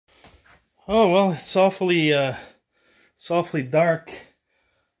Oh well, it's awfully dark.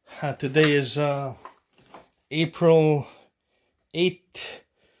 Today is April 8th,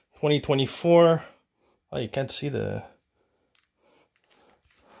 2024. Oh, you can't see the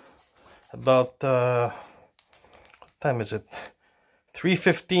about what time is it?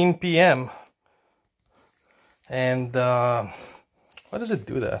 3:15 p.m. And why does it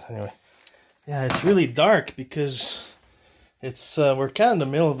do that anyway? Yeah, it's really dark because it's we're kind of in the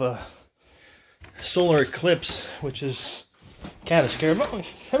middle of a solar eclipse, which is kind of scary. But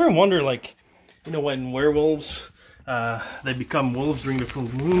ever wonder, like, you know, when werewolves they become wolves during the full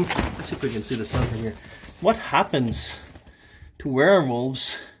moon? Let's see if we can see the sun from here. What happens to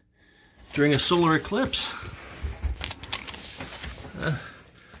werewolves during a solar eclipse?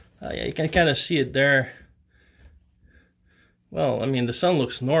 Yeah, you can kind of see it there. Well, I mean, the sun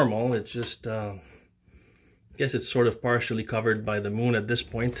looks normal. It's just, I guess it's sort of partially covered by the moon at this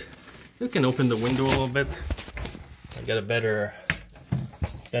point. You can open the window a little bit. I get a better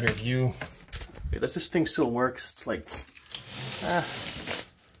view. Okay, this thing still works. It's like,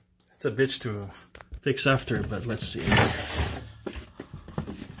 it's a bitch to fix after, but let's see.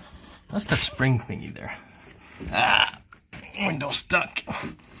 That's that spring thingy there. Window stuck.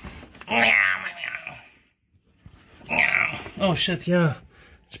 Oh shit, yeah.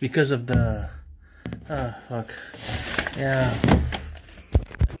 It's because of the... fuck. Yeah.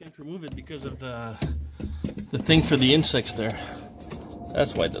 I can't remove it because of the thing for the insects there.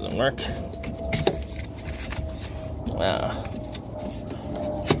 That's why it doesn't work.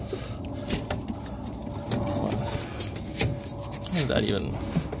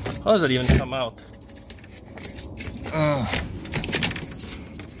 How does that even come out?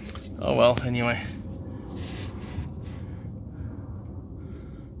 Oh well, anyway.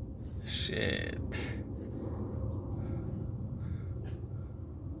 Shit.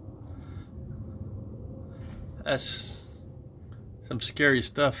 That's some scary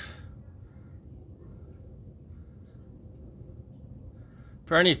stuff.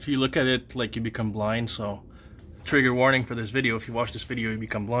 Apparently, if you look at it, like, you become blind, so trigger warning for this video. If you watch this video, you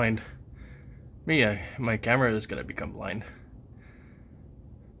become blind. Me, my camera is gonna become blind.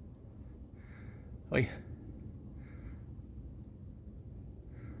 Oi.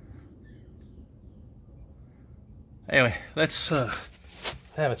 Anyway, let's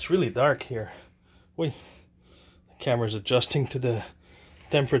damn, it's really dark here. Wait, the camera's adjusting to the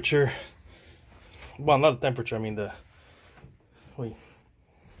temperature. Well, not the temperature, I mean the... Wait.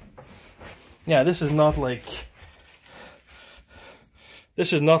 Yeah, this is not like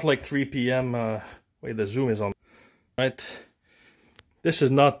 3 p.m. Wait, the zoom is on. Right? This is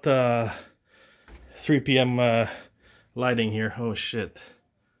not 3 p.m. lighting here. Oh shit.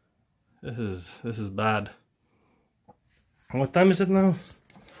 This is bad. What time is it now?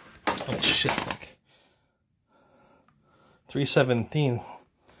 Oh shit, like 3:17.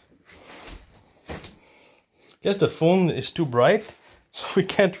 Guess the phone is too bright, so we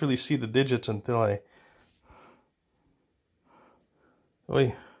can't really see the digits until I...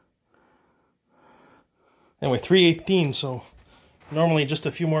 Wait. Anyway, 3:18, so normally just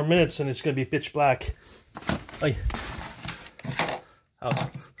a few more minutes and it's gonna be pitch black. Alright,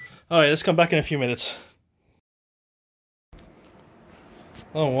 let's come back in a few minutes.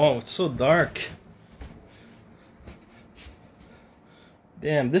 Oh wow, it's so dark.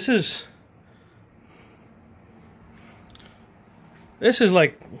 Damn, this is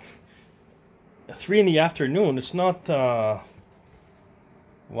like 3 in the afternoon. It's not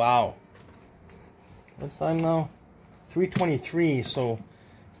wow. What time now? 3:23, so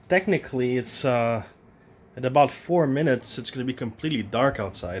technically it's at about 4 minutes it's gonna be completely dark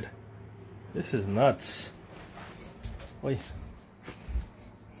outside. This is nuts. Wait.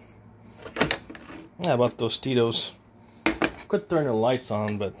 Yeah, about those Tito's. Could turn the lights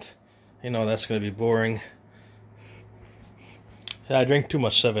on, but you know that's gonna be boring. Yeah, I drink too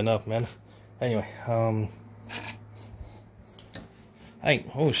much 7-Up, man. Anyway, oh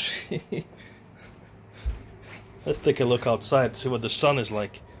shit. Let's take a look outside, see what the sun is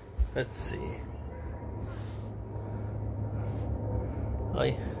like. Let's see.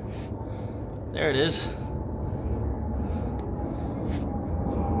 Hi. There it is.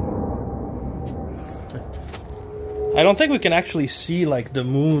 I don't think we can actually see like the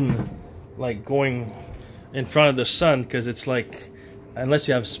moon like going in front of the sun, because it's like, unless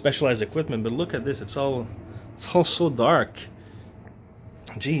you have specialized equipment. But look at this, it's all so dark.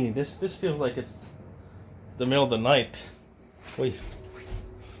 Gee, this feels like it's the middle of the night. Wait.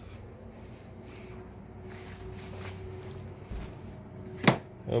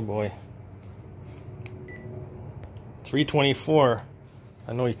 Oh boy. 3:24.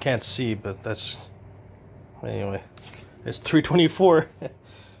 I know you can't see, but that's... Anyway, it's 3:24.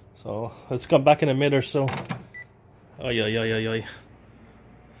 So let's come back in a minute or so. Oh yeah.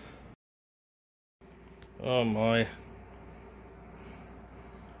 Oh my.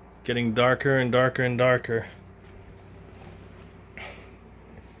 Getting darker and darker and darker.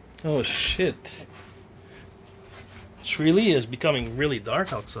 Oh shit. It really is becoming really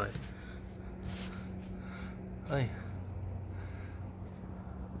dark outside.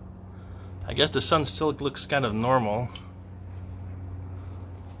 I guess the sun still looks kind of normal.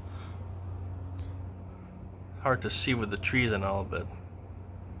 Hard to see with the trees and all, but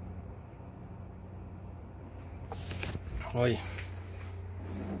oi.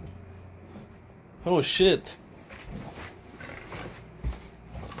 Oh shit.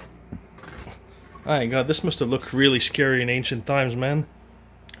 My God, this must have looked really scary in ancient times, man.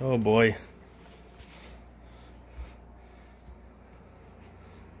 Oh boy.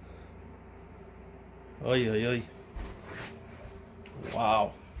 Oi.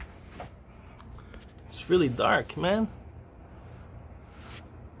 Wow. It's really dark, man.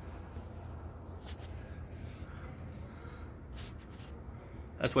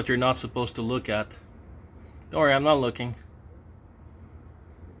 That's what you're not supposed to look at. Don't worry, I'm not looking.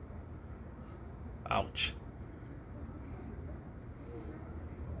 Ouch.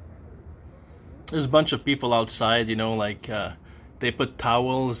 There's a bunch of people outside, you know, like they put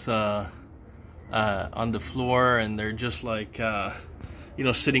towels on the floor, and they're just like, you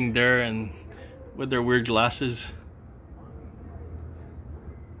know, sitting there and with their weird glasses.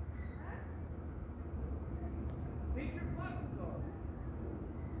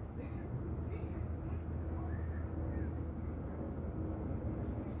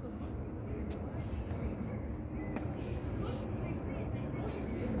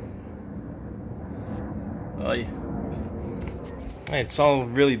 It's all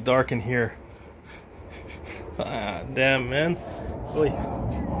really dark in here. Ah, damn, man. Oy.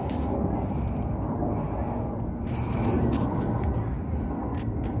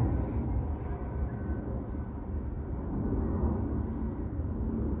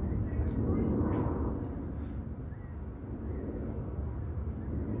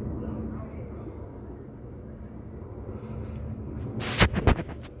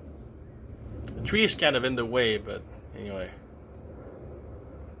 The tree is kind of in the way, but anyway.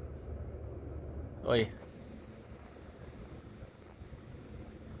 Oi.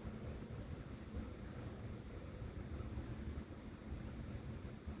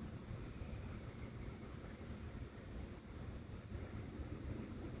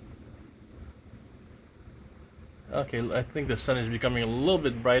 Okay, I think the sun is becoming a little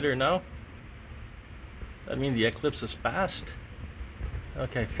bit brighter now. That means the eclipse has passed.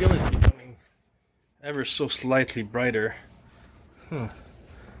 Okay, I feel it becoming ever so slightly brighter.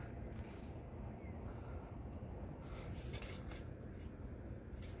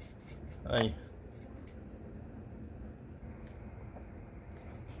 Aye.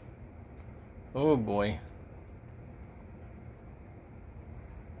 Oh boy.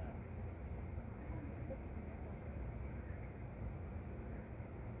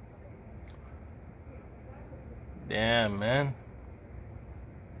 Damn, man.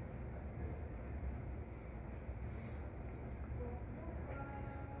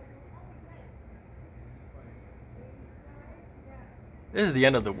 This is the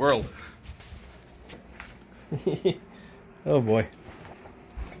end of the world. Oh boy.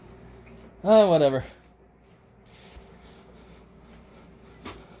 Whatever.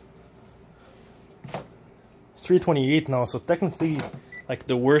 It's 3:28 now, so technically, like,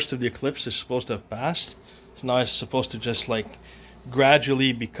 the worst of the eclipse is supposed to have passed. So now it's supposed to just like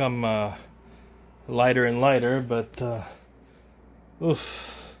gradually become lighter and lighter, but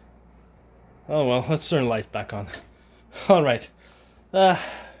oof. Oh well, let's turn the light back on. All right.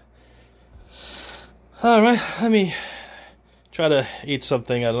 Alright, let me try to eat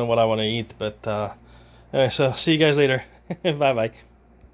something. I don't know what I want to eat, but anyway, so see you guys later. Bye bye.